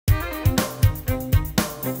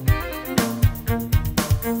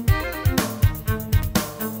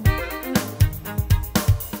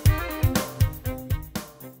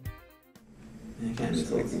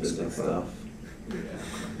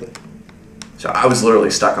So I was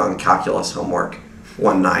literally stuck on calculus homework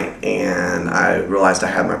one night, and I realized I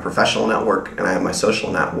had my professional network and I had my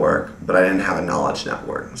social network, but I didn't have a knowledge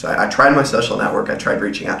network. So I tried my social network, I tried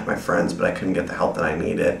reaching out to my friends, but I couldn't get the help that I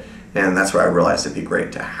needed. And that's where I realized it'd be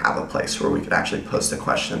great to have a place where we could actually post the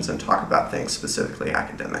questions and talk about things specifically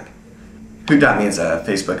academic. Upadhyay is a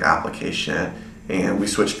Facebook application, and we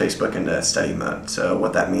switched Facebook into study mode. So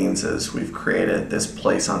what that means is we've created this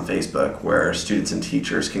place on Facebook where students and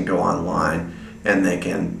teachers can go online and they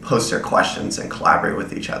can post their questions and collaborate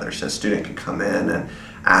with each other. So a student can come in and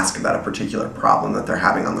ask about a particular problem that they're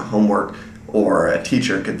having on the homework, or a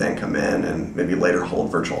teacher could then come in and maybe later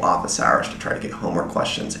hold virtual office hours to try to get homework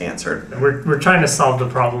questions answered. We're trying to solve the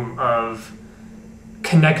problem of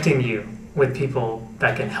connecting you with people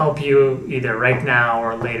that can help you either right now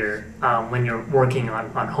or later when you're working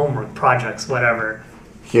on homework, projects, whatever.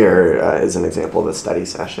 Here is an example of a study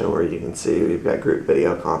session where you can see we've got group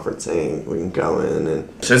video conferencing. We can go in,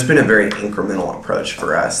 and so it's been a very incremental approach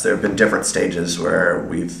for us. There have been different stages where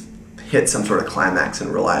we've hit some sort of climax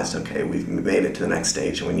and realized, okay, we've made it to the next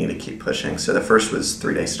stage and we need to keep pushing. So the first was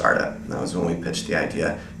 3-day startup. That was when we pitched the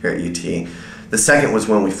idea here at UT. The second was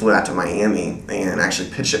when we flew out to Miami and actually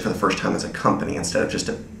pitched it for the first time as a company instead of just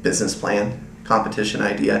a business plan competition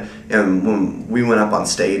idea. And when we went up on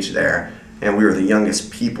stage there, and we were the youngest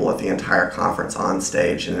people at the entire conference on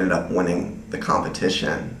stage and ended up winning the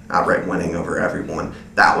competition, outright winning over everyone.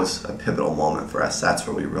 That was a pivotal moment for us. That's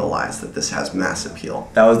where we realized that this has mass appeal.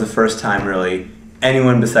 That was the first time really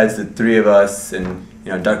anyone besides the three of us and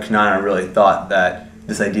Doug Kanana really thought that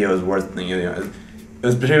this idea was worth it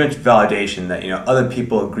was pretty much validation that other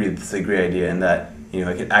people agreed this is a great idea and that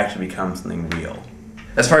it could actually become something real.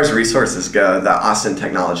 As far as resources go, the Austin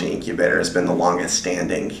Technology Incubator has been the longest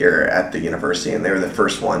standing here at the university, and they were the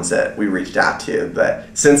first ones that we reached out to. But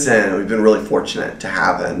since then, we've been really fortunate to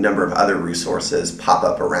have a number of other resources pop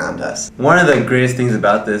up around us. One of the greatest things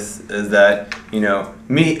about this is that,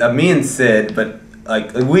 me and Sid, but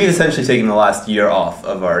we've essentially taken the last year off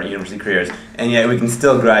of our university careers, and yet we can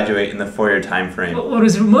still graduate in the 4-year time frame. What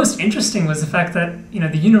was most interesting was the fact that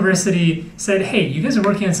the university said, hey, you guys are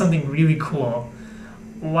working on something really cool.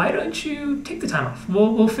 Why don't you take the time off?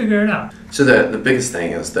 We'll figure it out. So the biggest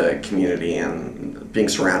thing is the community and being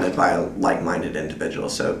surrounded by like-minded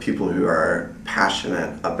individuals. So people who are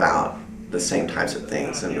passionate about the same types of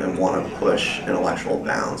things and want to push intellectual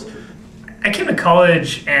bounds. I came to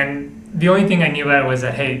college and the only thing I knew about it was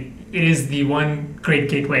that, hey, it is the one great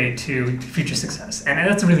gateway to future success. And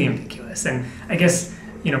that's really ambiguous. And I guess,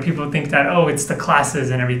 people think that, oh, it's the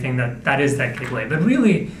classes and everything that is that gateway. But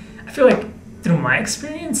really, I feel like through my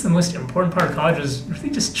experience, the most important part of college is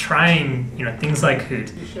really just trying, things like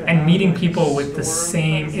Hoot and meeting people with the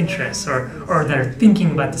same interests or that are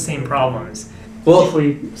thinking about the same problems. Well, if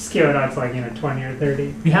we scale it out to 20 or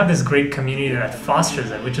 30, we have this great community that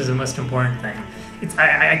fosters it, which is the most important thing.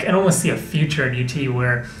 I can almost see a future at UT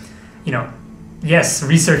where, yes,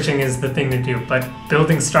 researching is the thing to do, but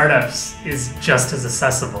building startups is just as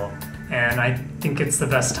accessible. And I think it's the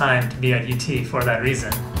best time to be at UT for that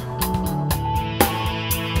reason.